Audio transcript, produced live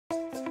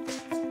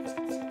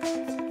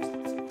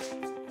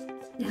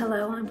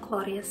Hello, I'm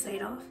Claudia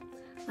Sadoff.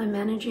 I'm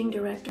Managing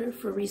Director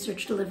for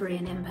Research Delivery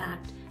and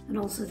Impact and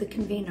also the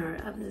convener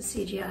of the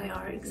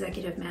CGIAR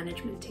Executive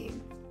Management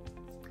Team.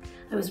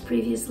 I was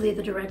previously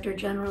the Director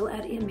General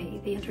at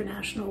IWMI, the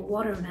International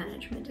Water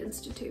Management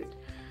Institute,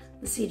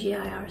 the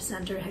CGIAR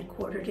Center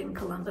headquartered in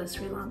Colombo,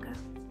 Sri Lanka.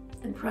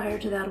 And prior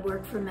to that,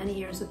 worked for many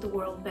years at the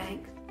World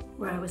Bank,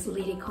 where I was the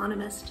lead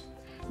economist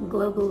and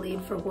global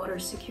lead for water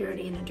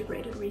security and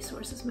integrated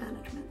resources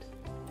management.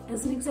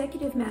 As an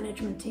executive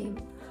management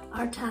team,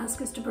 our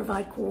task is to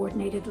provide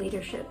coordinated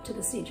leadership to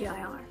the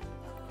CGIAR.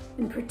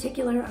 In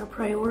particular, our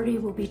priority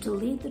will be to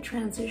lead the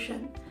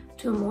transition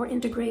to a more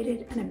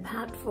integrated and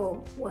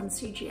impactful One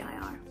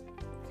CGIAR.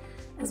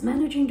 As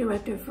Managing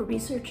Director for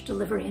Research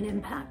Delivery and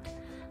Impact,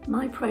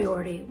 my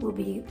priority will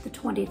be the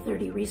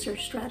 2030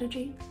 research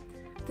strategy,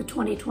 the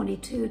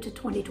 2022 to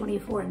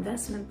 2024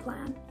 investment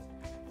plan,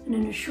 and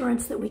an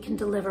assurance that we can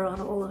deliver on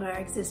all of our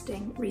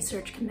existing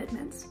research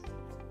commitments.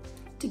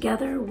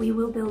 Together, we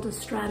will build a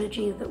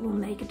strategy that will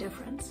make a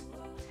difference,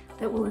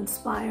 that will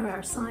inspire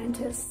our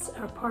scientists,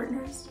 our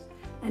partners,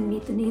 and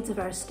meet the needs of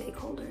our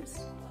stakeholders.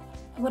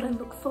 What I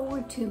look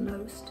forward to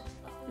most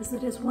is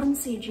that as One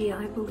CG,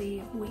 I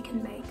believe we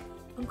can make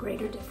a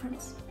greater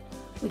difference.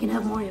 We can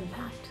have more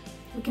impact.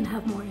 We can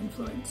have more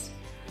influence.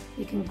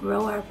 We can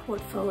grow our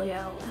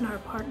portfolio and our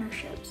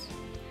partnerships.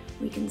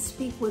 We can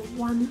speak with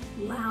one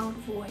loud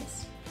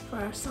voice for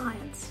our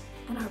science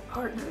and our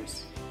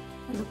partners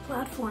and the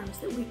platforms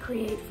that we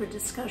create for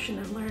discussion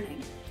and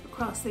learning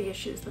across the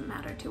issues that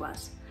matter to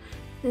us.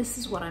 This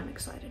is what I'm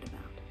excited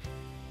about,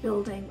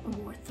 building a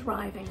more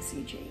thriving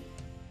CG.